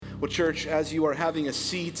Well, church, as you are having a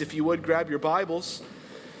seat, if you would grab your Bibles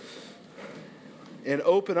and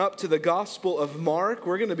open up to the Gospel of Mark.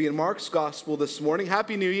 We're going to be in Mark's Gospel this morning.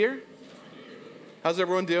 Happy New Year. How's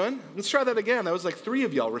everyone doing? Let's try that again. That was like 3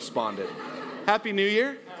 of y'all responded. Happy New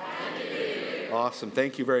Year. Happy New Year. Awesome.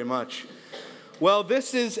 Thank you very much. Well,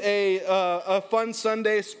 this is a fun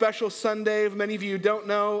Sunday, special Sunday. If many of you don't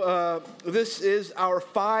know, this is our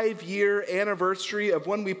 5-year anniversary of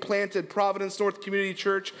when we planted Providence North Community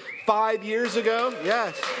Church 5 years ago.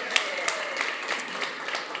 Yes.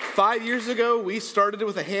 5 years ago, we started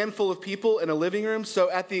with a handful of people in a living room.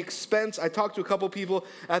 So at the expense, I talked to a couple people,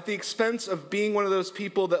 at the expense of being one of those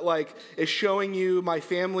people that is showing you my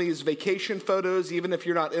family's vacation photos, even if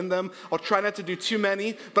you're not in them. I'll try not to do too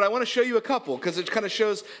many, but I want to show you a couple because it kind of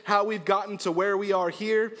shows how we've gotten to where we are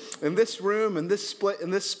here in this room, in this split,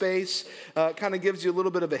 in this space. Kind of gives you a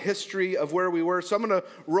little bit of a history of where we were. So I'm going to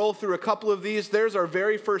roll through a couple of these. There's our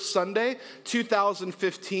very first Sunday,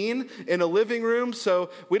 2015, in a living room. So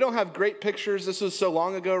we don't have great pictures. This was so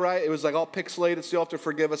long ago, right? It was like all pixelated, so you'll have to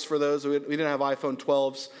forgive us for those. We didn't have iPhone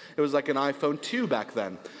 12s. It was like an iPhone 2 back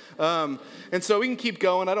then. And so we can keep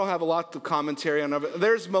going. I don't have a lot of commentary on it.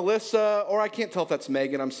 There's Melissa, or I can't tell if that's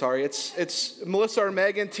Megan. I'm sorry. It's Melissa or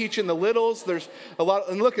Megan teaching the littles. There's a lot.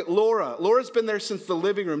 And look at Laura. Laura's been there since the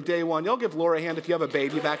living room, day one. Y'all give Laura a hand if you have a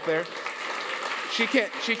baby back there. She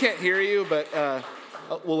can't hear you, but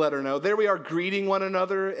we'll let her know. There we are greeting one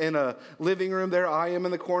another in a living room. There I am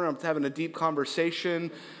in the corner. I'm having a deep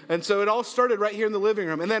conversation. And so it all started right here in the living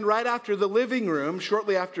room. And then right after the living room,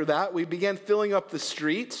 shortly after that, we began filling up the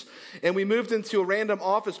streets and we moved into a random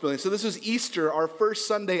office building. So this was Easter, our first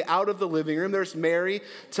Sunday out of the living room. There's Mary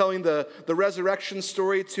telling the resurrection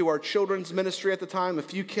story to our children's ministry at the time, a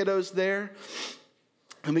few kiddos there.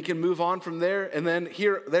 And we can move on from there. And then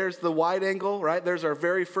there's the wide angle, right? There's our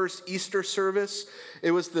very first Easter service.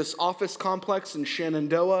 It was this office complex in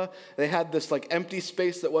Shenandoah. They had this empty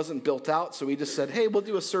space that wasn't built out. So we just said, hey, we'll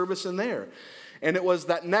do a service in there. And it was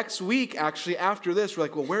that next week, actually, after this, we're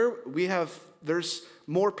like, well, there's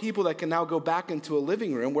more people that can now go back into a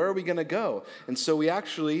living room. Where are we going to go? And so we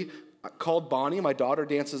actually called Bonnie. My daughter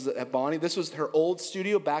dances at Bonnie. This was her old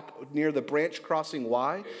studio back near the Branch Crossing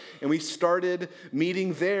Y. And we started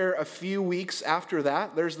meeting there a few weeks after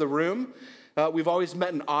that. There's the room. We've always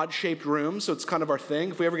met in odd-shaped rooms, so it's kind of our thing.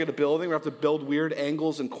 If we ever get a building, we have to build weird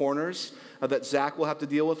angles and corners that Zach will have to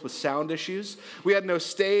deal with sound issues. We had no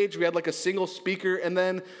stage. We had a single speaker. And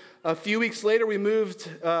then a few weeks later, we moved,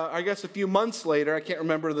 a few months later. I can't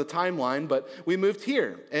remember the timeline, but we moved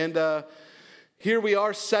here. And here we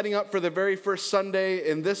are setting up for the very first Sunday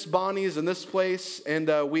in this Bonnie's, in this place, and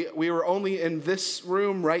we were only in this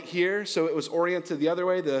room right here, so it was oriented the other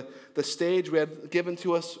way. The stage we had given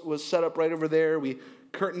to us was set up right over there. We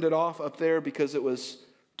curtained it off up there because it was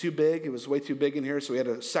too big. It was way too big in here, so we had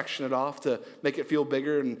to section it off to make it feel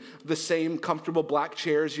bigger, and the same comfortable black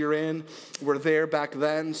chairs you're in were there back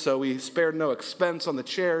then, so we spared no expense on the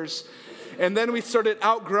chairs. And then we started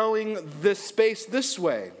outgrowing this space this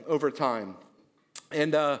way over time.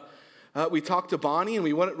 And we talked to Bonnie, and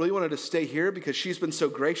we really wanted to stay here because she's been so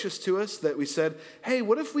gracious to us that we said, hey,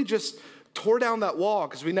 what if we just tore down that wall?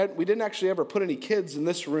 Because we didn't actually ever put any kids in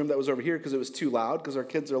this room that was over here because it was too loud, because our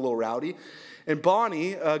kids are a little rowdy. And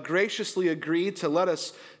Bonnie graciously agreed to let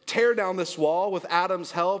us tear down this wall with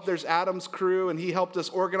Adam's help. There's Adam's crew, and he helped us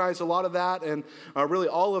organize a lot of that, and really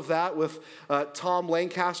all of that with Tom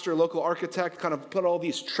Lancaster, local architect, kind of put all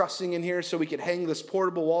these trussing in here so we could hang this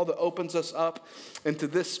portable wall that opens us up into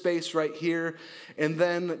this space right here. And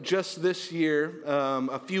then just this year,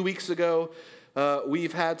 a few weeks ago,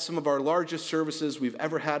 we've had some of our largest services we've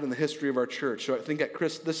ever had in the history of our church. So I think at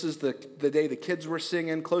Chris, this is the day the kids were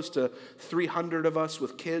singing. Close to 300 of us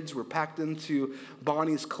with kids were packed into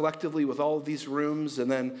Bonnie's collectively with all of these rooms. And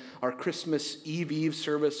then our Christmas Eve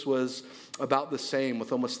service was about the same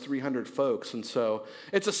with almost 300 folks. And so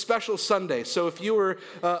it's a special Sunday. So if you were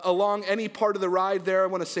along any part of the ride there, I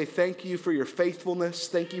want to say thank you for your faithfulness.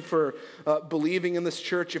 Thank you for believing in this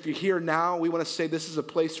church. If you're here now, we want to say this is a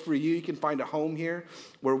place for you. You can find a home here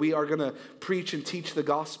where we are going to preach and teach the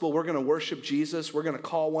gospel. We're going to worship Jesus. We're going to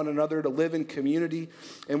call one another to live in community.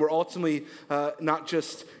 And we're ultimately not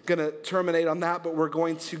just going to terminate on that, but we're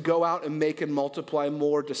going to go out and make and multiply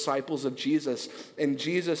more disciples of Jesus. And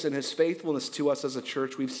Jesus and his faithfulness to us as a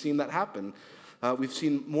church, we've seen that happen. We've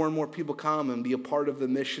seen more and more people come and be a part of the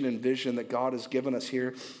mission and vision that God has given us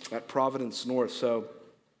here at Providence North. So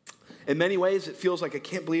in many ways, it feels like I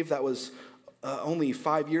can't believe that was only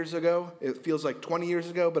 5 years ago. It feels like 20 years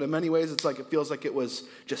ago, but in many ways, it feels like it was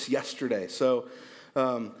just yesterday. So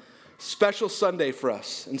special Sunday for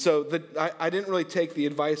us. And so I didn't really take the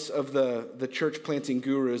advice of the church planting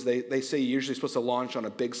gurus. They say you're usually supposed to launch on a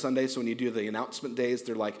big Sunday. So when you do the announcement days,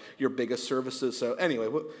 they're like your biggest services. So anyway,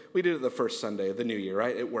 we did it the first Sunday of the new year,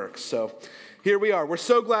 right? It works. So here we are. We're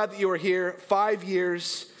so glad that you are here. 5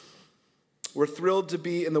 years. We're thrilled to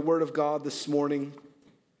be in the Word of God this morning.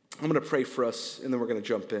 I'm going to pray for us, and then we're going to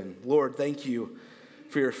jump in. Lord, thank you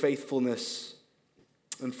for your faithfulness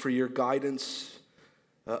and for your guidance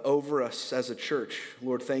over us as a church.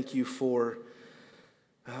 Lord, thank you for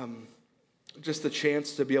just the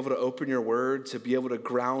chance to be able to open your word, to be able to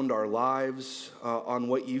ground our lives on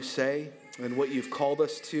what you say and what you've called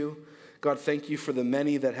us to. God, thank you for the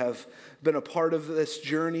many that have been a part of this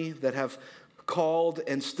journey, that have called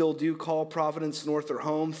and still do call Providence North their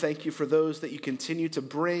home. Thank you for those that you continue to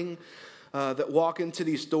bring, that walk into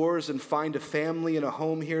these doors and find a family and a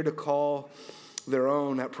home here to call their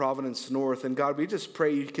own at Providence North. And God, we just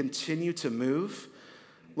pray you continue to move.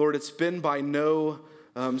 Lord, it's been by no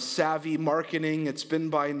savvy marketing. It's been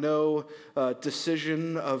by no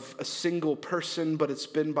decision of a single person, but it's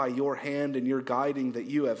been by your hand and your guiding that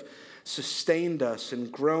you have sustained us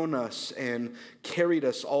and grown us and carried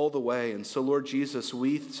us all the way. And so, Lord Jesus,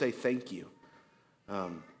 we say thank you.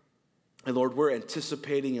 And Lord, we're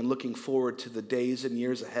anticipating and looking forward to the days and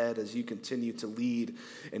years ahead as you continue to lead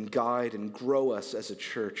and guide and grow us as a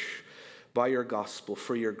church by your gospel,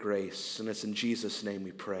 for your grace. And it's in Jesus' name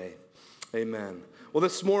we pray. Amen. Well,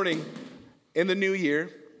 this morning in the new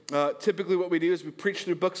year, typically what we do is we preach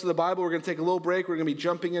through books of the Bible. We're going to take a little break. We're going to be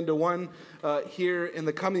jumping into one here in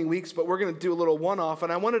the coming weeks, but we're going to do a little one-off.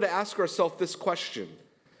 And I wanted to ask ourselves this question.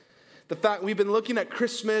 The fact we've been looking at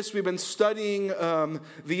Christmas, we've been studying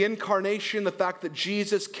the incarnation, the fact that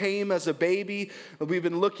Jesus came as a baby. We've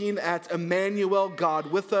been looking at Emmanuel,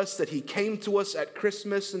 God with us, that he came to us at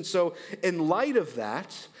Christmas. And so in light of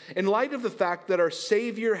that, in light of the fact that our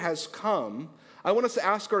Savior has come, I want us to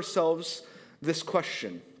ask ourselves this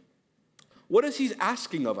question. What is he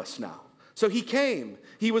asking of us now? So he came,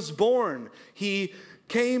 he was born, he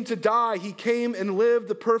came to die. He came and lived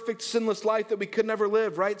the perfect sinless life that we could never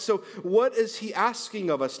live, right? So what is he asking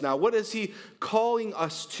of us now? What is he calling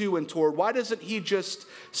us to and toward? Why doesn't he just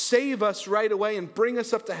save us right away and bring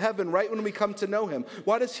us up to heaven right when we come to know him?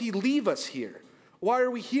 Why does he leave us here? Why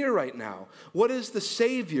are we here right now? What is the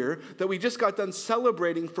Savior that we just got done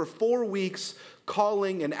celebrating for 4 weeks,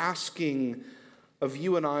 calling and asking of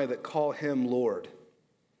you and I that call him Lord?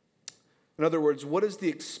 In other words, what is the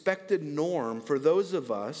expected norm for those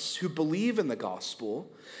of us who believe in the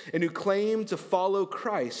gospel and who claim to follow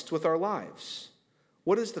Christ with our lives?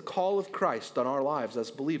 What is the call of Christ on our lives as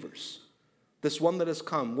believers? This one that has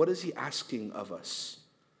come, what is he asking of us?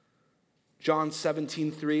 John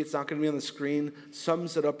 17:3, it's not going to be on the screen,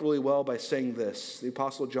 sums it up really well by saying this. The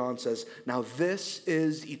Apostle John says, "Now this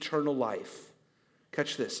is eternal life."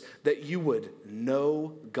 Catch this, that you would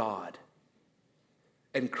know God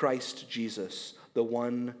and Christ Jesus, the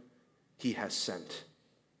one he has sent.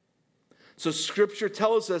 So Scripture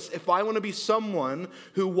tells us if I want to be someone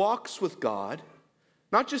who walks with God,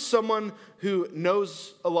 not just someone who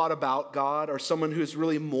knows a lot about God or someone who's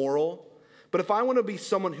really moral, but if I want to be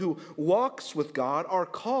someone who walks with God, our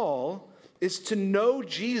call is to know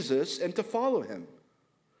Jesus and to follow him.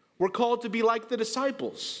 We're called to be like the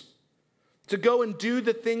disciples, to go and do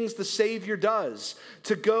the things the Savior does,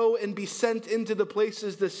 to go and be sent into the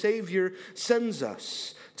places the Savior sends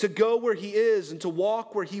us, to go where he is and to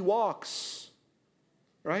walk where he walks,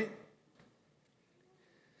 right?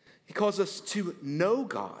 He calls us to know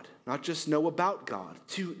God, not just know about God,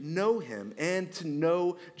 to know him and to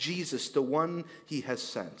know Jesus, the one he has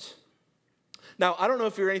sent. Now, I don't know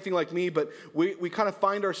if you're anything like me, but we kind of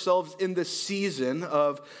find ourselves in this season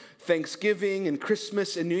of Thanksgiving and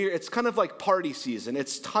Christmas and New Year. It's kind of like party season.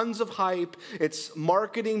 It's tons of hype. It's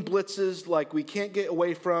marketing blitzes like we can't get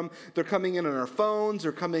away from. They're coming in on our phones.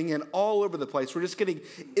 They're coming in all over the place. We're just getting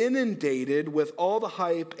inundated with all the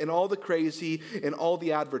hype and all the crazy and all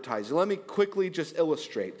the advertising. Let me quickly just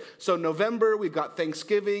illustrate. So November, we've got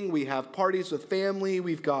Thanksgiving. We have parties with family.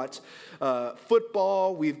 We've got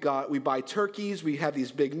football. We buy turkeys. We have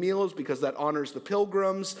these big meals because that honors the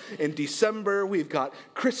pilgrims. In December, we've got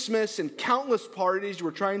Christmas and countless parties.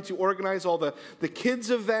 We're trying to organize all the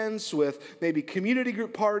kids' events with maybe community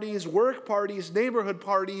group parties, work parties, neighborhood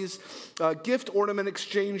parties, gift ornament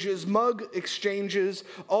exchanges, mug exchanges,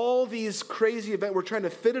 all these crazy events. We're trying to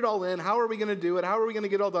fit it all in. How are we going to do it? How are we going to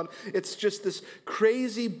get it all done? It's just this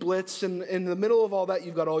crazy blitz. And in the middle of all that,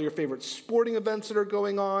 you've got all your favorite sporting events that are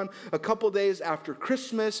going on. A couple days after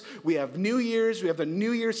Christmas, we have New Year's. We have the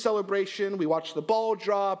New Year's celebration. We watch the ball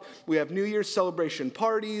drop. We have New Year's celebration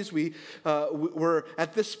parties. parties. We're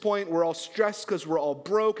at this point, we're all stressed because we're all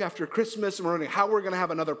broke after Christmas, and we're wondering how we're going to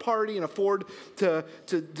have another party and afford to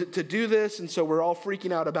do this, and so we're all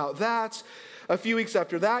freaking out about that. A few weeks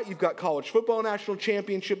after that, you've got college football national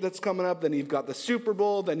championship that's coming up. Then you've got the Super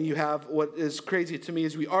Bowl. Then you have, what is crazy to me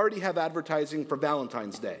is we already have advertising for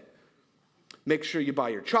Valentine's Day. Make sure you buy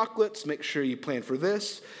your chocolates. Make sure you plan for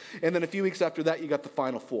this. And then a few weeks after that, you got the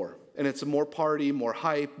Final Four. And it's a more party, more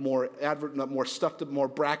hype, more stuff, more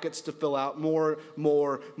brackets to fill out, more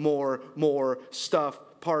stuff,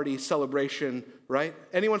 party, celebration, right?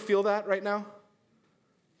 Anyone feel that right now?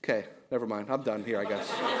 Okay, never mind. I'm done here, I guess.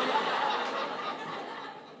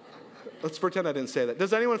 Let's pretend I didn't say that.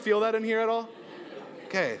 Does anyone feel that in here at all?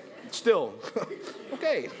 Okay, still.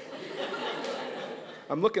 Okay.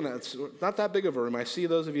 I'm looking at it. It's not that big of a room. I see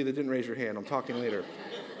those of you that didn't raise your hand. I'm talking later.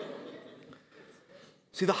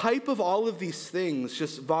 See, the hype of all of these things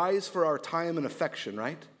just vies for our time and affection,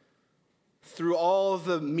 right? Through all of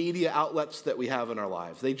the media outlets that we have in our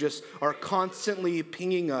lives. They just are constantly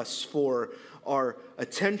pinging us for our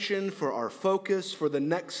attention, for our focus, for the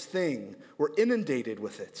next thing. We're inundated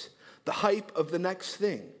with it. The hype of the next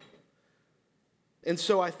thing. And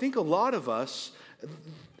so I think a lot of us,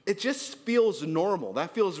 it just feels normal.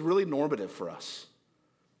 That feels really normative for us.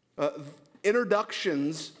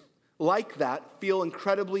 Introductions like that feel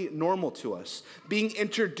incredibly normal to us. Being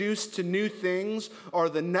introduced to new things or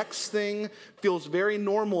the next thing feels very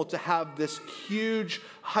normal to have this huge,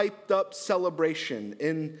 hyped up celebration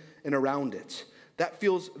in and around it. That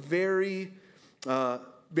feels very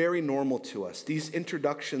normal to us, these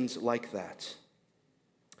introductions like that.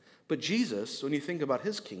 But Jesus, when you think about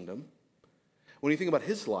his kingdom, when you think about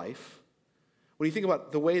his life, when you think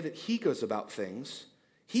about the way that he goes about things,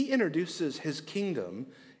 he introduces his kingdom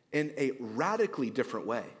in a radically different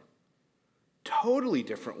way. Totally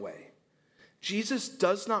different way. Jesus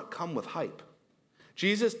does not come with hype.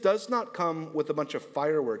 Jesus does not come with a bunch of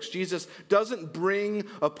fireworks. Jesus doesn't bring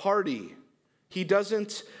a party. He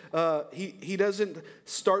doesn't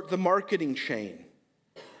start the marketing chain.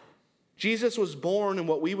 Jesus was born in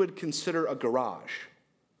what we would consider a garage,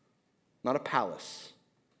 not a palace.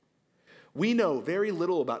 We know very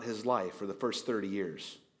little about his life for the first 30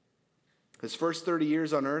 years. His first 30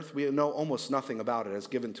 years on earth, we know almost nothing about it as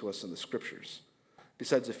given to us in the scriptures,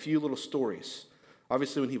 besides a few little stories.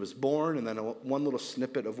 Obviously when he was born, and then one little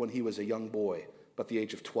snippet of when he was a young boy, about the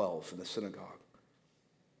age of 12 in the synagogue.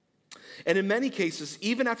 And in many cases,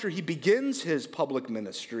 even after he begins his public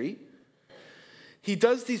ministry, he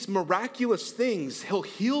does these miraculous things. He'll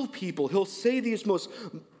heal people. He'll say these most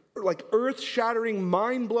earth-shattering,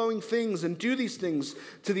 mind-blowing things and do these things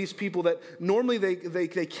to these people that normally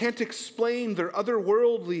they can't explain. They're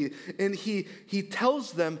otherworldly. And he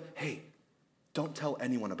tells them, hey, don't tell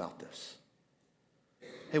anyone about this.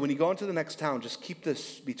 Hey, when you go into the next town, just keep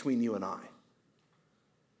this between you and I.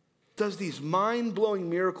 Does these mind-blowing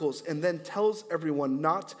miracles and then tells everyone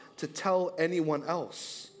not to tell anyone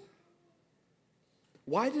else.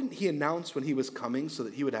 Why didn't he announce when he was coming so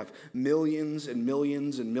that he would have millions and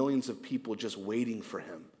millions and millions of people just waiting for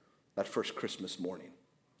him that first Christmas morning?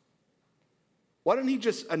 Why didn't he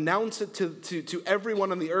just announce it to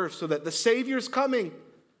everyone on the earth so that the Savior's coming?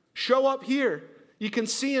 Show up here. You can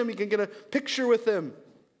see him. You can get a picture with him.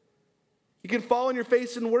 You can fall on your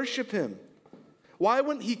face and worship him. Why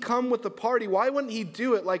wouldn't he come with the party? Why wouldn't he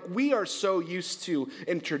do it like we are so used to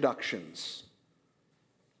introductions?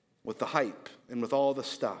 With the hype and with all the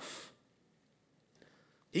stuff.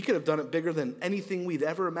 He could have done it bigger than anything we'd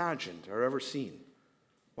ever imagined or ever seen.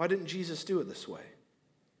 Why didn't Jesus do it this way?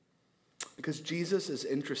 Because Jesus is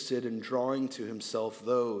interested in drawing to himself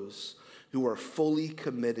those who are fully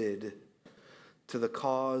committed to the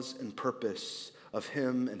cause and purpose of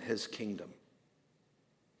him and his kingdom.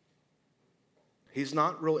 He's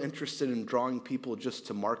not real interested in drawing people just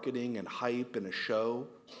to marketing and hype and a show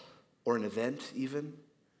or an event even.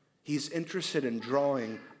 He's interested in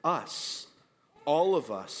drawing us, all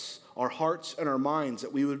of us, our hearts and our minds,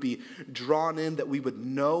 that we would be drawn in, that we would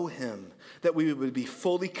know him, that we would be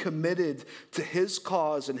fully committed to his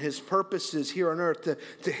cause and his purposes here on earth,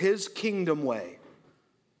 to his kingdom way.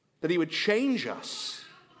 That he would change us,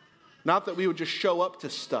 not that we would just show up to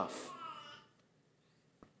stuff.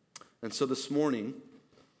 And so this morning,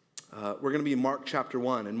 we're going to be in Mark chapter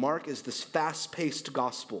 1. And Mark is this fast-paced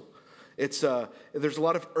gospel. There's a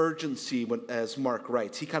lot of urgency as Mark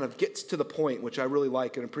writes. He kind of gets to the point, which I really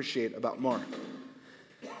like and appreciate about Mark.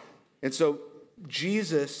 And so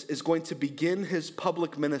Jesus is going to begin his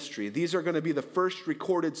public ministry. These are going to be the first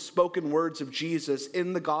recorded spoken words of Jesus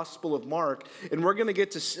in the Gospel of Mark. And we're going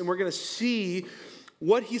to see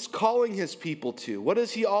what he's calling his people to. What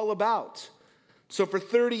is he all about? So for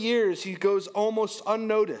 30 years, he goes almost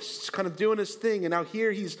unnoticed, kind of doing his thing. And now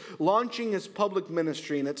here he's launching his public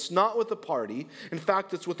ministry, and it's not with a party. In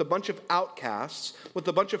fact, it's with a bunch of outcasts, with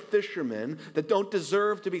a bunch of fishermen that don't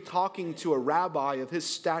deserve to be talking to a rabbi of his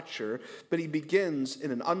stature. But he begins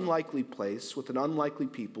in an unlikely place, with an unlikely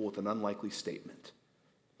people, with an unlikely statement.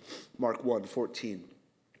 Mark 1:14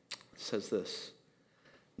 says this.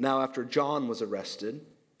 Now after John was arrested,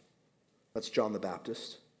 that's John the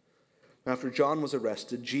Baptist. After John was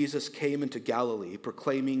arrested, Jesus came into Galilee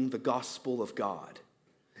proclaiming the gospel of God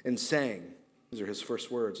and saying, these are his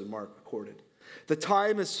first words in Mark recorded, "The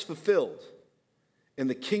time is fulfilled and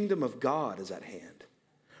the kingdom of God is at hand.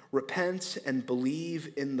 Repent and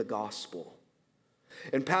believe in the gospel."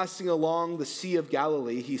 And passing along the Sea of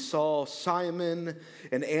Galilee, he saw Simon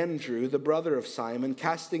and Andrew, the brother of Simon,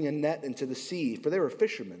 casting a net into the sea, for they were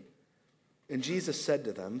fishermen. And Jesus said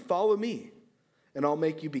to them, "Follow me, and I'll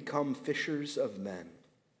make you become fishers of men."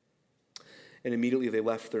 And immediately they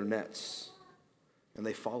left their nets, and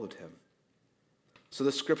they followed him. So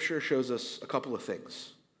the scripture shows us a couple of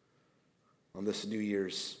things on this New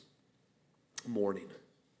Year's morning.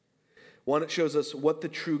 One, it shows us what the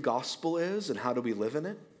true gospel is and how do we live in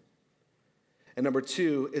it. And number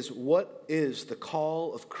two is, what is the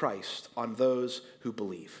call of Christ on those who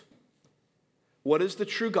believe? What is the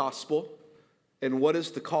true gospel? And what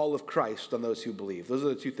is the call of Christ on those who believe? Those are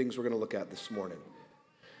the two things we're going to look at this morning.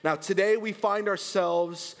 Now, today we find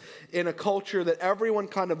ourselves in a culture that everyone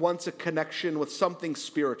kind of wants a connection with something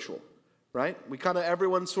spiritual, right?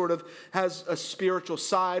 Everyone sort of has a spiritual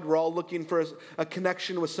side. We're all looking for a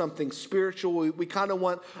connection with something spiritual. We kind of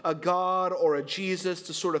want a God or a Jesus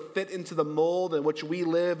to sort of fit into the mold in which we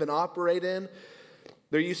live and operate in.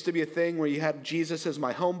 There used to be a thing where you had Jesus as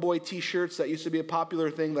my homeboy t-shirts. That used to be a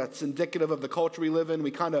popular thing that's indicative of the culture we live in.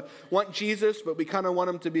 We kind of want Jesus, but we kind of want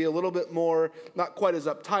him to be a little bit more, not quite as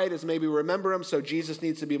uptight as maybe we remember him. So Jesus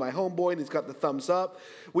needs to be my homeboy, and he's got the thumbs up.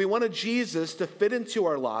 We want a Jesus to fit into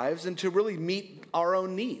our lives and to really meet our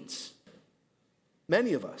own needs.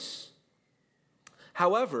 Many of us.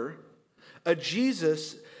 However, a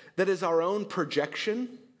Jesus that is our own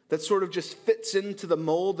projection, that sort of just fits into the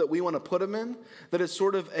mold that we want to put him in, that is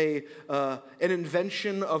sort of an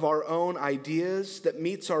invention of our own ideas that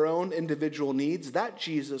meets our own individual needs, that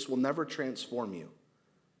Jesus will never transform you.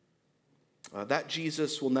 That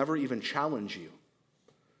Jesus will never even challenge you.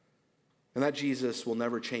 And that Jesus will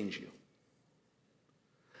never change you.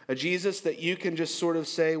 A Jesus that you can just sort of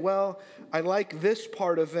say, well, I like this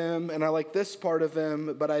part of him and I like this part of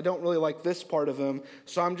him, but I don't really like this part of him,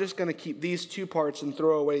 so I'm just going to keep these 2 parts and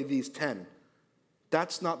throw away these 10.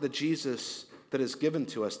 That's not the Jesus that is given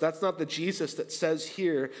to us. That's not the Jesus that says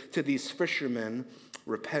here to these fishermen,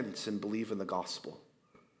 repent and believe in the gospel.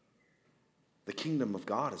 The kingdom of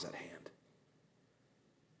God is at hand.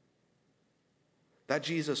 That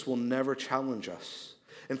Jesus will never challenge us.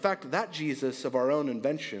 In fact, that Jesus of our own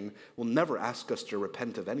invention will never ask us to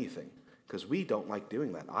repent of anything, because we don't like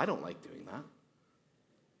doing that. I don't like doing that.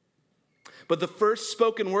 But the first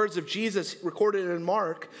spoken words of Jesus recorded in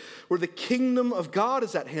Mark were, the kingdom of God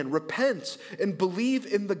is at hand. Repent and believe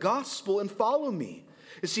in the gospel and follow me.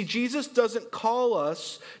 You see, Jesus doesn't call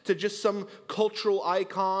us to just some cultural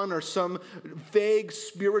icon or some vague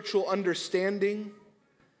spiritual understanding.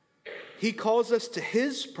 He calls us to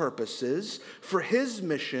his purposes for his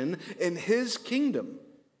mission in his kingdom.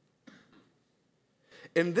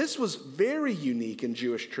 And this was very unique in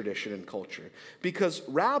Jewish tradition and culture, because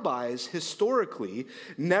rabbis historically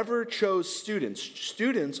never chose students.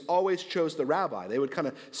 Students always chose the rabbi. They would kind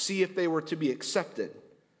of see if they were to be accepted.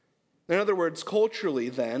 In other words, culturally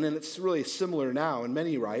then, and it's really similar now in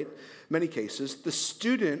many cases, the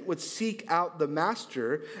student would seek out the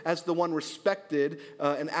master as the one respected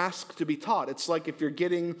and asked to be taught. It's like if you're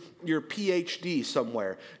getting your PhD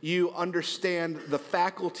somewhere. You understand the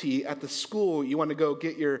faculty at the school you want to go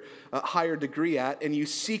get your higher degree at, and you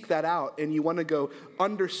seek that out, and you want to go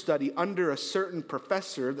understudy under a certain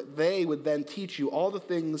professor that they would then teach you all the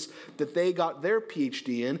things that they got their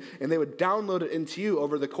PhD in, and they would download it into you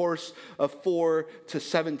over the course of 4 to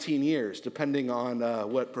 17 years, depending on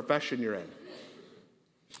what profession you're in,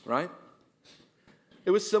 right? It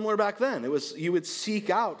was similar back then. You would seek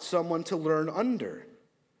out someone to learn under.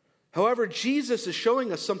 However, Jesus is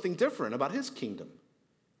showing us something different about his kingdom.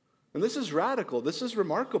 And this is radical. This is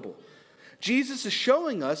remarkable. Jesus is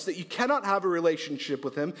showing us that you cannot have a relationship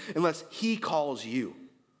with him unless he calls you.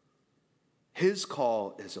 His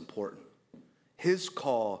call is important. His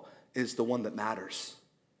call is the one that matters.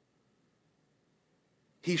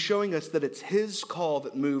 He's showing us that it's his call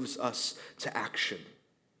that moves us to action.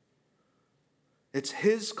 It's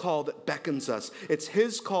his call that beckons us. It's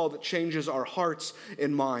his call that changes our hearts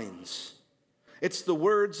and minds. It's the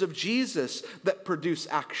words of Jesus that produce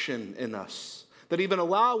action in us, that even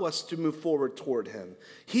allow us to move forward toward him.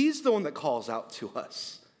 He's the one that calls out to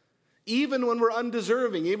us, even when we're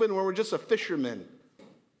undeserving, even when we're just a fisherman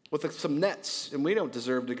with some nets, and we don't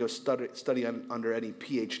deserve to go study under any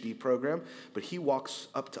PhD program, but he walks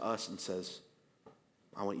up to us and says,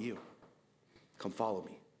 I want you. Come follow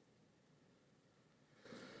me.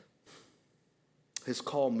 His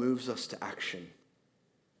call moves us to action.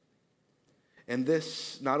 And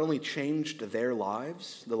this not only changed their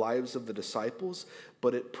lives, the lives of the disciples,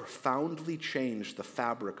 but it profoundly changed the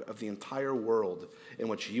fabric of the entire world in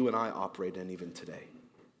which you and I operate in even today.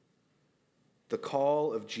 The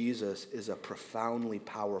call of Jesus is a profoundly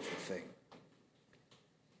powerful thing.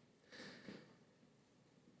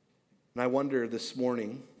 And I wonder this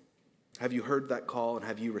morning, have you heard that call and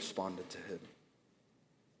have you responded to him?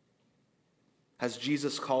 Has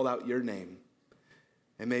Jesus called out your name?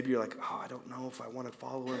 And maybe you're like, I don't know if I want to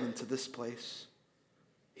follow him into this place.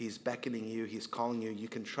 He's beckoning you. He's calling you. You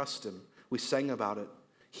can trust him. We sang about it.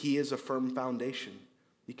 He is a firm foundation.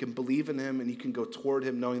 You can believe in him and you can go toward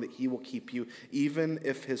him knowing that he will keep you, even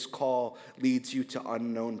if his call leads you to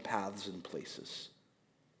unknown paths and places.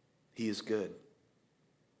 He is good.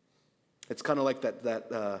 It's kind of like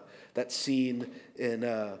that scene in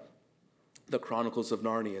the Chronicles of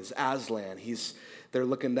Narnia. Is Aslan. They're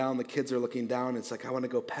looking down. The kids are looking down. And it's like, I want to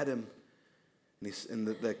go pet him. And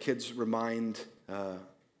the kids remind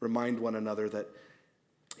one another that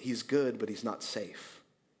he's good, but he's not safe.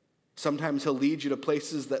 Sometimes he'll lead you to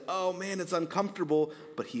places that, oh man, it's uncomfortable,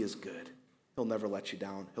 but he is good. He'll never let you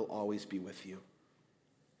down. He'll always be with you.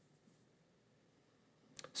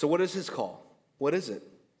 So what is his call? What is it?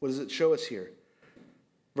 What does it show us here?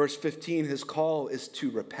 Verse 15, his call is to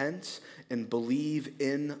repent and believe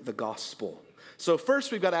in the gospel. So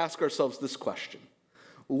first we've got to ask ourselves this question.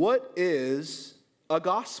 What is a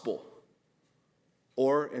gospel?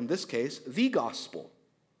 Or in this case, the gospel,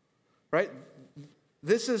 right?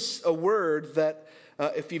 This is a word that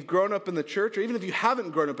if you've grown up in the church, or even if you haven't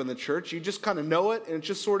grown up in the church, you just kind of know it, and it's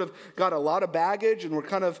just sort of got a lot of baggage, and we're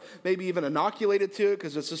kind of maybe even inoculated to it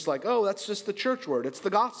because it's just like, oh, that's just the church word. It's the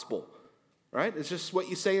gospel, right? It's just what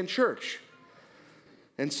you say in church.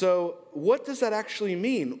 And so what does that actually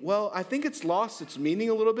mean? Well, I think it's lost its meaning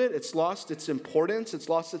a little bit. It's lost its importance. It's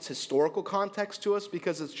lost its historical context to us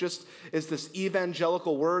because it's this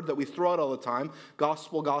evangelical word that we throw out all the time.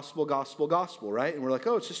 Gospel, gospel, gospel, gospel, right? And we're like,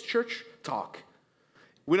 oh, it's just church talk.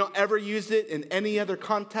 We don't ever use it in any other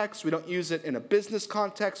context. We don't use it in a business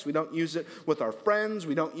context. We don't use it with our friends.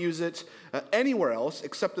 We don't use it anywhere else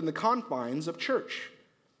except in the confines of church.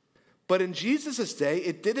 But in Jesus' day,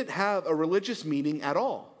 it didn't have a religious meaning at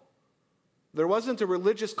all. There wasn't a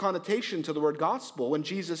religious connotation to the word gospel when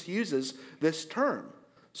Jesus uses this term.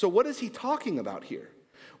 So what is he talking about here?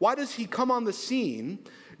 Why does he come on the scene,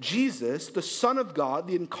 Jesus, the Son of God,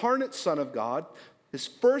 the incarnate Son of God, his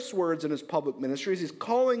first words in his public ministries, he's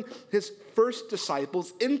calling his first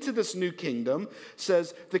disciples into this new kingdom,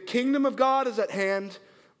 says, the kingdom of God is at hand,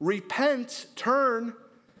 repent, turn,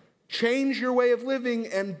 change your way of living,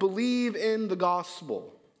 and believe in the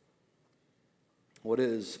gospel. What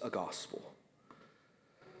is a gospel?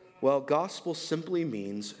 Well, gospel simply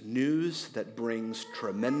means news that brings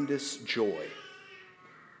tremendous joy.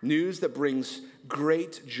 News that brings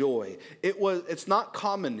great joy. It's not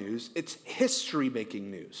common news, it's history-making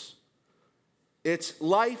news. It's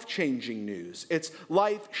life-changing news. It's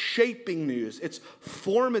life-shaping news. It's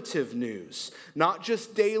formative news. Not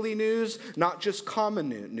just daily news, not just common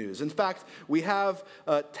news. In fact, we have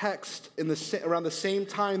a text around the same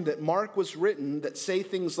time that Mark was written that say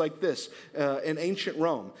things like this in ancient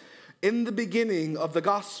Rome. In the beginning of the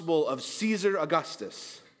gospel of Caesar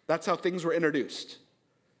Augustus. That's how things were introduced.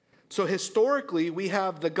 So historically, we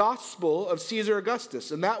have the gospel of Caesar Augustus,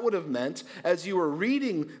 and that would have meant, as you were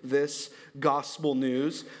reading this gospel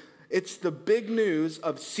news, it's the big news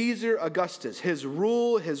of Caesar Augustus, his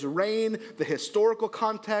rule, his reign, the historical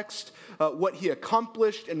context, what he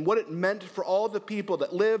accomplished, and what it meant for all the people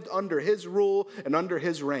that lived under his rule and under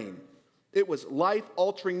his reign. It was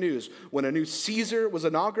life-altering news. When a new Caesar was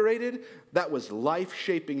inaugurated, that was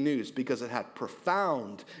life-shaping news because it had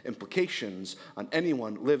profound implications on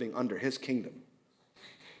anyone living under his kingdom.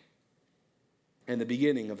 And the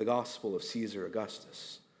beginning of the gospel of Caesar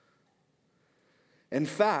Augustus. In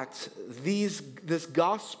fact, this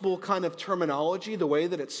gospel kind of terminology, the way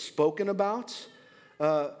that it's spoken about,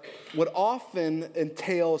 would often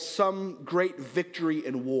entail some great victory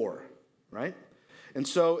in war, right? And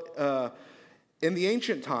so In the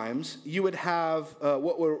ancient times, you would have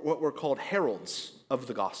what were called heralds of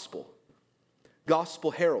the gospel.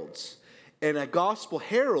 Gospel heralds. And a gospel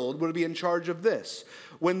herald would be in charge of this.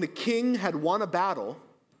 When the king had won a battle,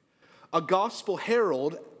 a gospel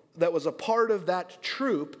herald that was a part of that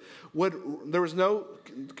troop there was no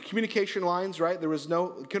communication lines, right?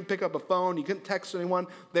 You couldn't pick up a phone, you couldn't text anyone.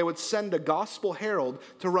 They would send a gospel herald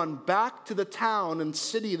to run back to the town and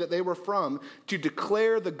city that they were from to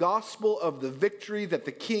declare the gospel of the victory that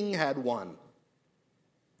the king had won.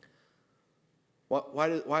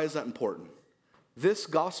 Why is that important? This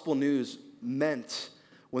gospel news meant,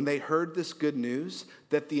 when they heard this good news,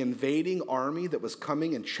 that the invading army that was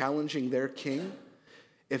coming and challenging their king,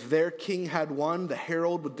 if their king had won, the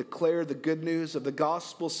herald would declare the good news of the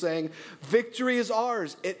gospel saying, victory is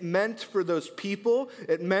ours. It meant for those people,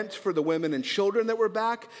 it meant for the women and children that were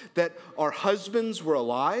back, that our husbands were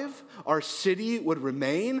alive, our city would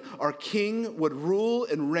remain, our king would rule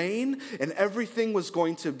and reign, and everything was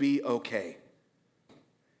going to be okay.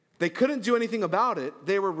 They couldn't do anything about it.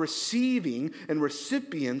 They were receiving and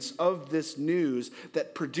recipients of this news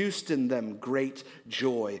that produced in them great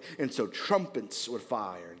joy. And so trumpets would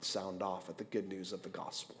fire and sound off at the good news of the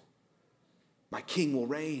gospel. My king will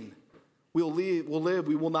reign. We'll live.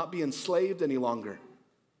 We will not be enslaved any longer.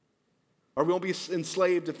 Or we won't be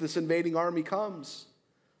enslaved if this invading army comes.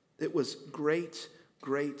 It was great,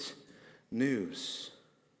 great news.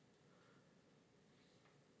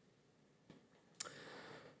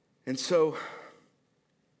 And so,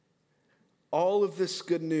 all of this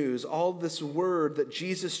good news, all this word that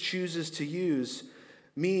Jesus chooses to use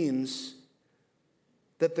means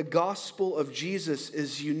that the gospel of Jesus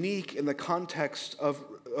is unique in the context of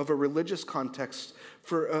a religious context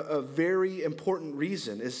for a very important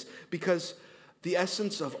reason, is because the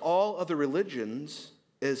essence of all other religions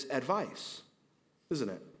is advice, isn't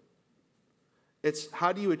it? It's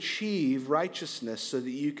how do you achieve righteousness so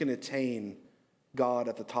that you can attain God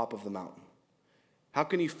at the top of the mountain? How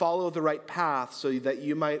can you follow the right path so that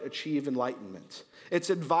you might achieve enlightenment? It's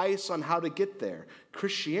advice on how to get there.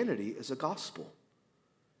 Christianity is a gospel.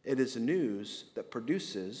 It is news that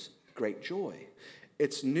produces great joy.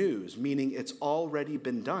 It's news, meaning it's already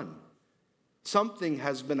been done. Something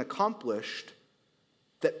has been accomplished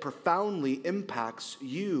that profoundly impacts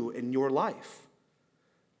you in your life,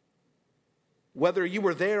 whether you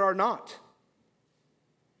were there or not.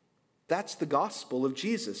 That's the gospel of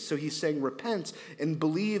Jesus. So he's saying, repent and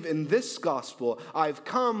believe in this gospel. I've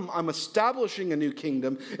come, I'm establishing a new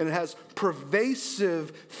kingdom, and it has pervasive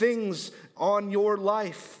things on your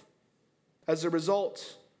life as a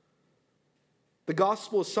result. The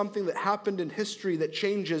gospel is something that happened in history that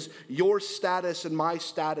changes your status and my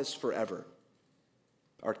status forever.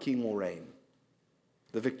 Our king will reign.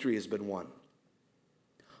 The victory has been won.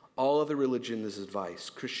 All other religion is advice.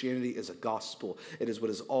 Christianity is a gospel. It is what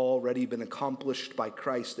has already been accomplished by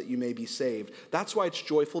Christ that you may be saved. That's why it's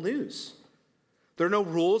joyful news. There are no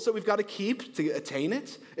rules that we've got to keep to attain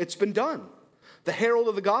it. It's been done. The herald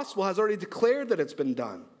of the gospel has already declared that it's been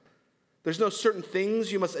done. There's no certain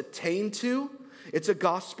things you must attain to. It's a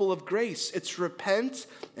gospel of grace. It's repent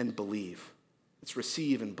and believe. It's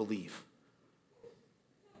receive and believe.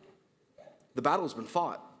 The battle's been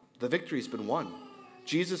fought. The victory's been won.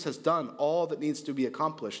 Jesus has done all that needs to be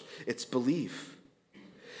accomplished. It's belief.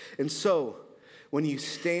 And so, when you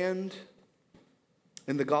stand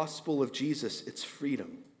in the gospel of Jesus, it's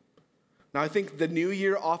freedom. Now, I think the new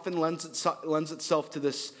year often lends itself to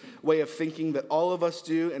this way of thinking that all of us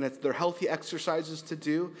do, and they're healthy exercises to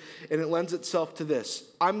do, and it lends itself to this,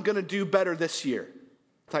 I'm going to do better this year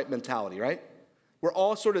type mentality, right? We're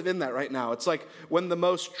all sort of in that right now. It's like when the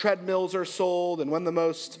most treadmills are sold and when the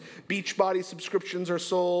most Beachbody subscriptions are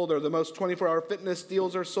sold or the most 24-hour fitness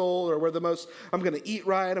deals are sold or where the most, I'm going to eat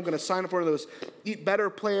right, I'm going to sign up for one of those eat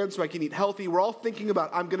better plans so I can eat healthy. We're all thinking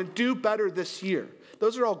about, I'm going to do better this year.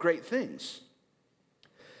 Those are all great things.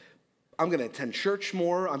 I'm going to attend church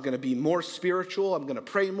more. I'm going to be more spiritual. I'm going to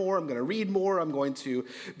pray more. I'm going to read more. I'm going to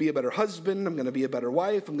be a better husband. I'm going to be a better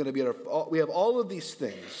wife. I'm going to be we have all of these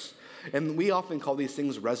things. And we often call these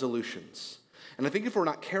things resolutions. And I think if we're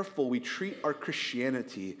not careful, we treat our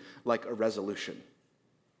Christianity like a resolution.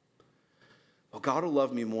 Well, God will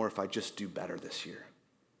love me more if I just do better this year.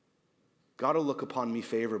 God will look upon me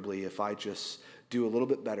favorably if I just do a little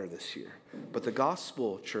bit better this year. But the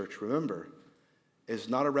gospel, church, remember, is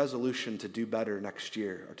not a resolution to do better next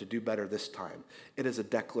year or to do better this time. It is a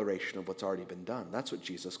declaration of what's already been done. That's what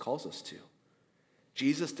Jesus calls us to.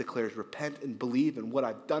 Jesus declares, repent and believe in what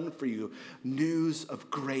I've done for you. News of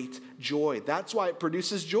great joy. That's why it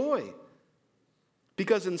produces joy.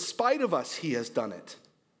 Because in spite of us, he has done it.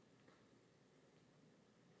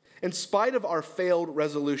 In spite of our failed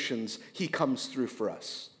resolutions, he comes through for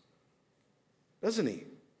us. Doesn't he?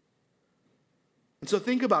 And so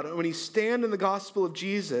think about it. When you stand in the gospel of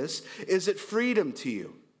Jesus, is it freedom to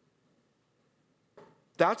you?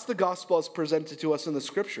 That's the gospel as presented to us in the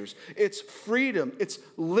scriptures. It's freedom. It's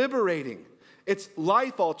liberating. It's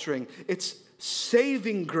life-altering. It's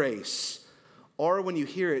saving grace. Or when you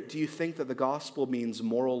hear it, do you think that the gospel means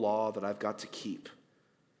moral law that I've got to keep?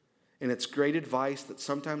 And it's great advice that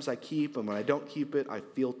sometimes I keep, and when I don't keep it, I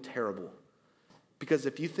feel terrible. Because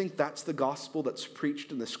if you think that's the gospel that's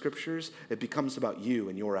preached in the scriptures, it becomes about you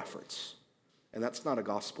and your efforts. And that's not a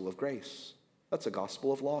gospel of grace. That's a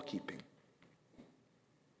gospel of law keeping.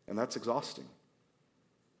 And that's exhausting.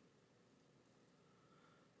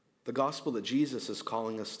 The gospel that Jesus is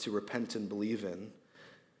calling us to repent and believe in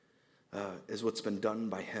is what's been done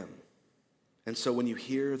by him. And so when you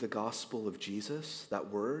hear the gospel of Jesus, that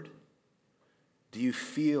word, do you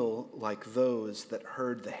feel like those that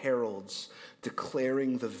heard the heralds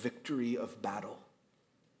declaring the victory of battle?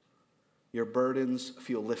 Your burdens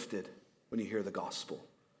feel lifted when you hear the gospel.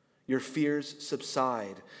 Your fears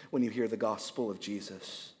subside when you hear the gospel of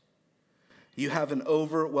Jesus. You have an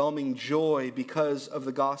overwhelming joy because of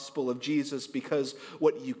the gospel of Jesus, because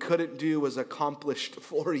what you couldn't do was accomplished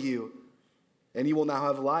for you. And you will now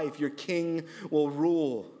have life. Your king will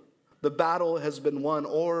rule. The battle has been won.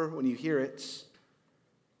 Or when you hear it,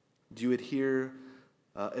 do you hear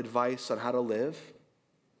advice on how to live?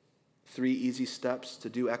 3 easy steps to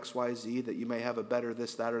do X, Y, Z, that you may have a better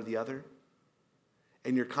this, that, or the other.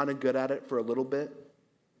 And you're kind of good at it for a little bit.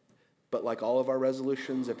 But like all of our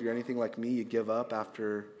resolutions, if you're anything like me, you give up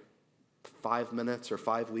after 5 minutes or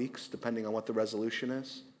 5 weeks, depending on what the resolution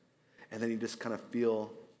is. And then you just kind of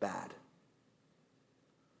feel bad.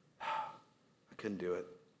 I couldn't do it.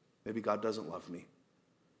 Maybe God doesn't love me.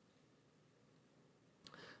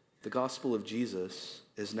 The gospel of Jesus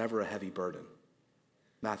is never a heavy burden.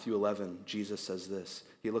 Matthew 11, Jesus says this.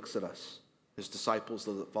 He looks at us, his disciples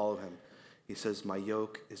that follow him. He says, my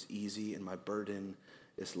yoke is easy and my burden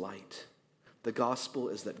is light. The gospel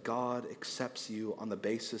is that God accepts you on the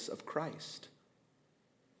basis of Christ.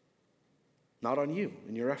 Not on you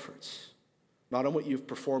and your efforts. Not on what you've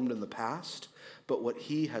performed in the past, but what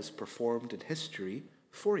he has performed in history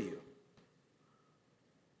for you.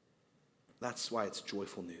 That's why it's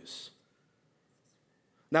joyful news.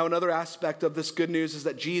 Now, another aspect of this good news is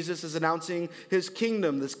that Jesus is announcing his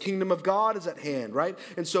kingdom. This kingdom of God is at hand, right?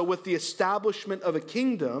 And so with the establishment of a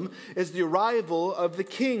kingdom is the arrival of the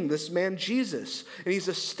king, this man Jesus. And he's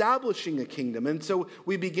establishing a kingdom. And so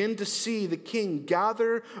we begin to see the king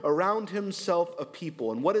gather around himself a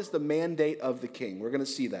people. And what is the mandate of the king? We're going to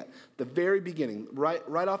see that. The very beginning, right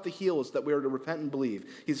off the heels that we are to repent and believe,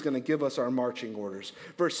 he's going to give us our marching orders.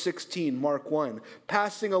 Verse 16, Mark 1,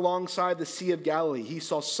 passing alongside the Sea of Galilee, he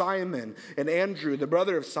saw Simon and Andrew, the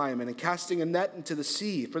brother of Simon, and casting a net into the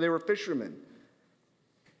sea, for they were fishermen.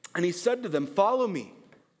 And he said to them, follow me.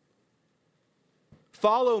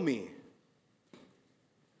 Follow me.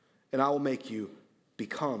 And I will make you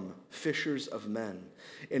become fishers of men.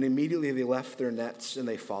 And immediately they left their nets and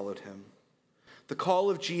they followed him. The call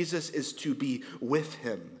of Jesus is to be with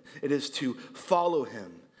him. It is to follow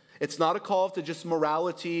him. It's not a call to just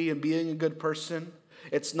morality and being a good person.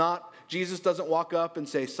 It's not, Jesus doesn't walk up and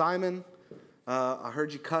say, Simon, I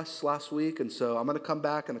heard you cuss last week, and so I'm going to come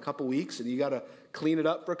back in a couple weeks, and you got to clean it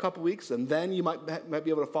up for a couple weeks, and then you might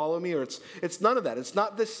be able to follow me. Or it's none of that. It's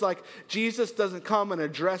not this like Jesus doesn't come and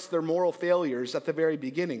address their moral failures at the very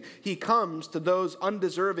beginning. He comes to those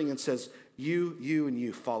undeserving and says, you, and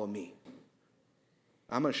you, follow me.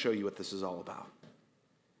 I'm going to show you what this is all about.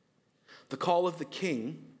 The call of the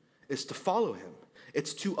king is to follow him.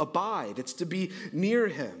 It's to abide. It's to be near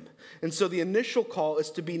him. And so the initial call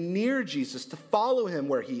is to be near Jesus, to follow him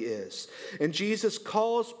where he is. And Jesus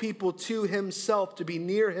calls people to himself, to be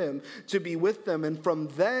near him, to be with them. And from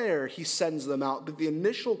there, he sends them out. But the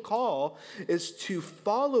initial call is to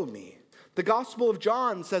follow me. The Gospel of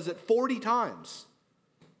John says it 40 times.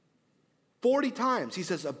 40 times. He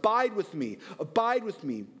says, abide with me,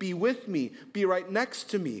 be with me, be right next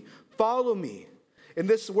to me, follow me. And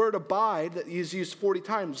this word abide that is used 40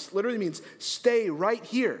 times literally means stay right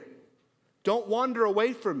here. Don't wander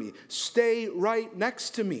away from me. Stay right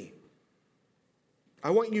next to me. I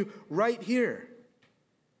want you right here.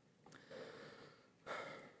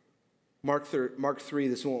 Mark 3,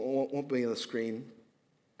 this won't be on the screen.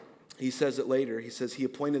 He says it later. He says he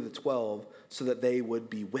appointed the 12 so that they would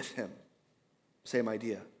be with him. Same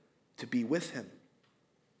idea, to be with him.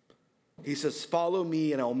 He says, follow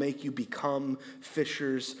me and I'll make you become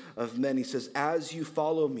fishers of men. He says, as you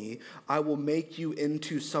follow me, I will make you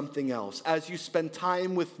into something else. As you spend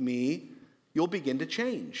time with me, you'll begin to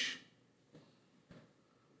change.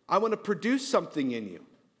 I want to produce something in you.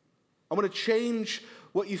 I want to change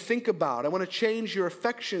what you think about. I want to change your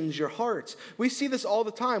affections, your hearts. We see this all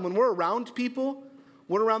the time. When we're around people,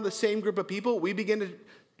 we're around the same group of people, we begin to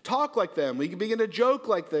talk like them. We begin to joke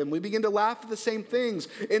like them. We begin to laugh at the same things.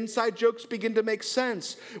 Inside jokes begin to make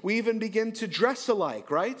sense. We even begin to dress alike,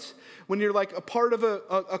 right? When you're like a part of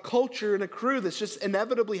a culture and a crew, this just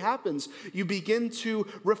inevitably happens. You begin to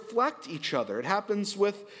reflect each other. It happens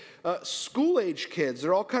with school-age kids.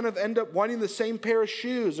 They're all kind of end up wanting the same pair of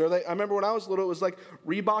shoes. I remember when I was little, it was like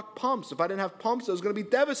Reebok pumps. If I didn't have pumps, I was going to be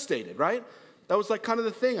devastated, right? That was like kind of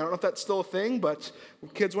the thing. I don't know if that's still a thing, but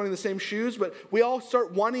kids wanting the same shoes. But we all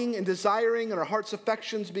start wanting and desiring, and our heart's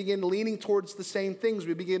affections begin leaning towards the same things.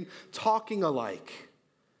 We begin talking alike.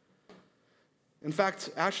 In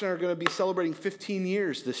fact, Ashley and I are going to be celebrating 15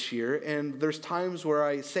 years this year, and there's times where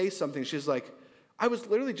I say something, she's like, I was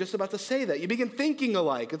literally just about to say that. You begin thinking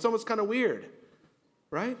alike. It's almost kind of weird,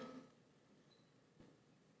 right?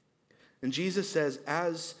 And Jesus says,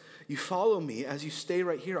 as you follow me, as you stay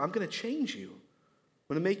right here, I'm going to change you.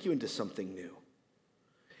 I'm going to make you into something new.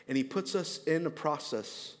 And he puts us in a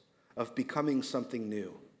process of becoming something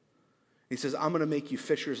new. He says, I'm going to make you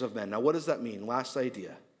fishers of men. Now, what does that mean? Last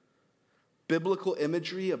idea. Biblical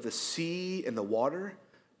imagery of the sea and the water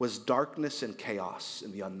was darkness and chaos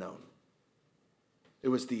in the unknown. It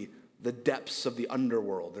was the depths of the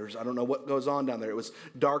underworld. I don't know what goes on down there. It was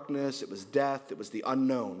darkness, it was death, it was the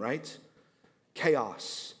unknown, right?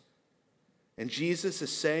 Chaos. And Jesus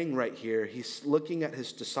is saying right here, he's looking at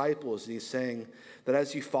his disciples and he's saying that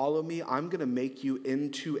as you follow me, I'm going to make you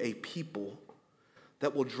into a people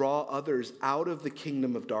that will draw others out of the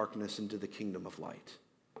kingdom of darkness into the kingdom of light.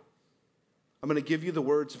 I'm going to give you the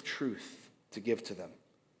words of truth to give to them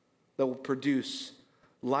that will produce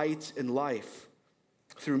light and life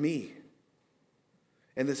through me.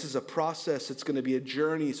 And this is a process. It's going to be a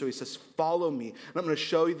journey. So he says, follow me. And I'm going to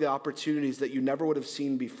show you the opportunities that you never would have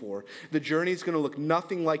seen before. The journey is going to look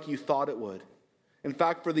nothing like you thought it would. In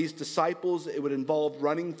fact, for these disciples, it would involve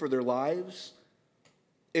running for their lives.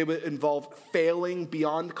 It would involve failing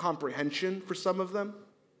beyond comprehension for some of them.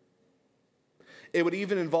 It would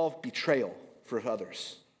even involve betrayal for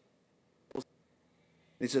others.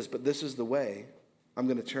 He says, but this is the way I'm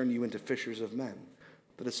going to turn you into fishers of men.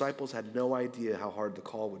 The disciples had no idea how hard the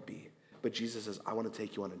call would be. But Jesus says, I want to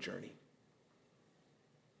take you on a journey.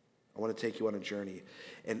 I want to take you on a journey.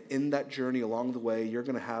 And in that journey along the way, you're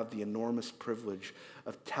going to have the enormous privilege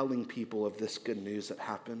of telling people of this good news that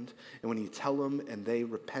happened. And when you tell them and they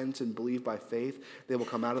repent and believe by faith, they will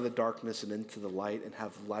come out of the darkness and into the light and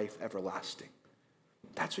have life everlasting.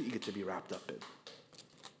 That's what you get to be wrapped up in.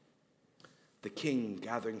 The King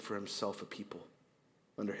gathering for himself a people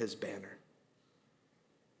under his banner.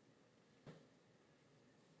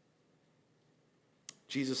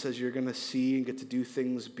 Jesus says you're going to see and get to do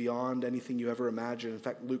things beyond anything you ever imagined. In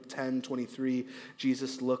fact, Luke 10:23,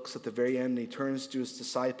 Jesus looks at the very end and he turns to his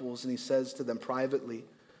disciples and he says to them privately,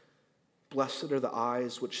 blessed are the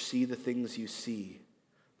eyes which see the things you see.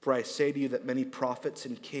 For I say to you that many prophets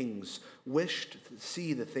and kings wished to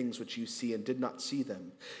see the things which you see and did not see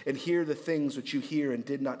them, and hear the things which you hear and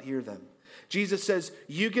did not hear them. Jesus says,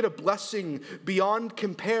 you get a blessing beyond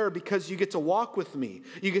compare because you get to walk with me.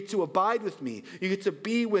 You get to abide with me. You get to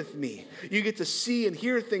be with me. You get to see and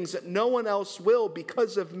hear things that no one else will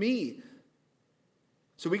because of me.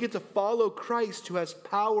 So we get to follow Christ who has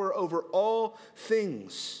power over all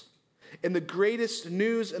things. And the greatest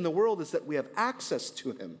news in the world is that we have access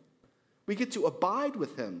to him. We get to abide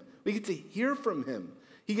with him. We get to hear from him.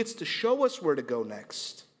 He gets to show us where to go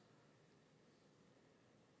next.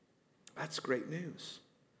 That's great news.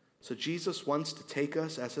 So Jesus wants to take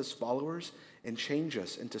us as his followers and change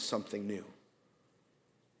us into something new.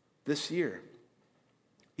 This year,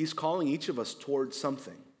 he's calling each of us towards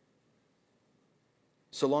something.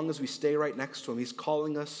 So long as we stay right next to him, he's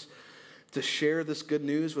calling us to share this good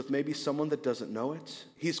news with maybe someone that doesn't know it.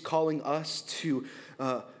 He's calling us to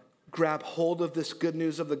grab hold of this good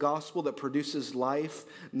news of the gospel that produces life,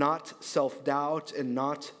 not self-doubt and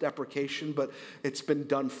not deprecation, but it's been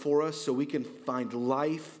done for us so we can find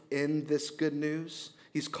life in this good news.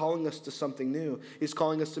 He's calling us to something new. He's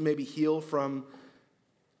calling us to maybe heal from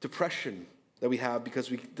depression that we have because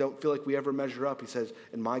we don't feel like we ever measure up. He says,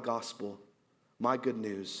 in my gospel, my good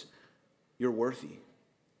news, you're worthy.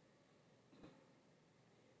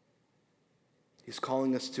 He's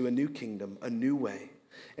calling us to a new kingdom, a new way.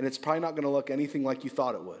 And it's probably not going to look anything like you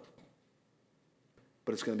thought it would.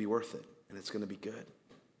 but it's going to be worth it, and it's going to be good. And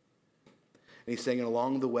he's saying, and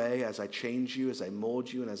along the way, as I change you, as I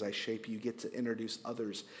mold you, and as I shape you, you get to introduce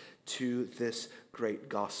others to this great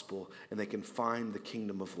gospel, and they can find the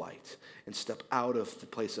kingdom of light and step out of the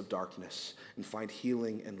place of darkness and find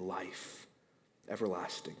healing and life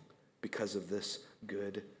everlasting because of this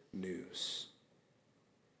good news.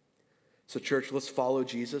 So church, let's follow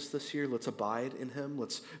Jesus this year. Let's abide in him.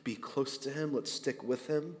 Let's be close to him. Let's stick with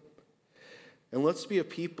him. And let's be a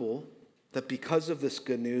people that because of this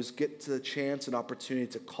good news get the chance and opportunity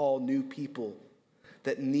to call new people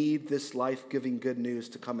that need this life-giving good news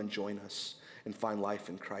to come and join us and find life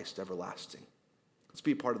in Christ everlasting. Let's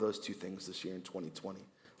be a part of those two things this year in 2020.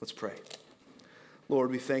 Let's pray.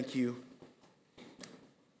 Lord, we thank you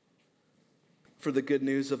for the good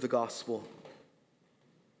news of the gospel.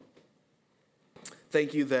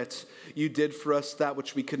 Thank you that you did for us that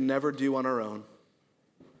which we could never do on our own.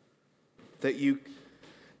 That you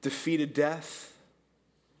defeated death.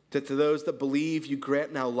 That to those that believe, you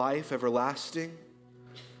grant now life everlasting.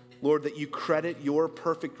 Lord, that you credit your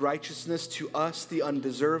perfect righteousness to us, the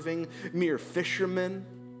undeserving, mere fishermen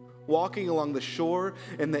walking along the shore,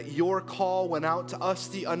 and that your call went out to us,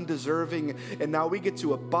 the undeserving, and now we get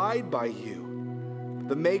to abide by you,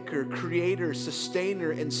 the maker, creator, sustainer,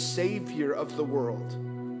 and savior of the world.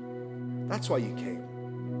 That's why you came.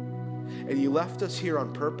 And you left us here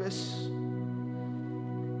on purpose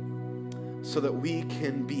so that we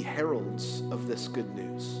can be heralds of this good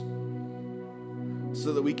news.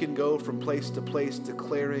 So that we can go from place to place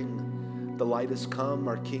declaring the light has come,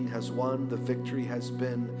 our King has won, the victory has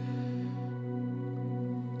been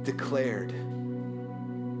declared.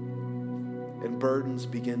 And burdens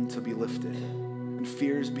begin to be lifted. And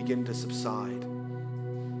fears begin to subside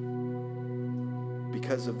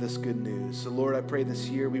because of this good news. So Lord, I pray this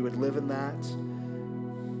year we would live in that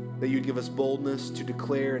you'd give us boldness to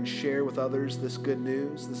declare and share with others this good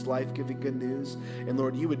news, this life-giving good news. And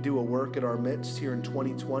Lord, you would do a work in our midst here in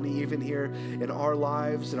 2020, even here in our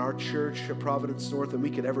lives, in our church at Providence North, than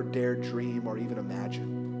we could ever dare dream or even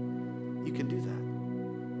imagine. You can do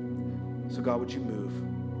that. So God, would you move?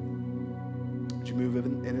 Would you move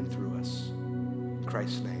in and through us? In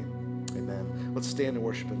Christ's name, amen. Let's stand and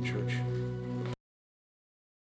worship in church.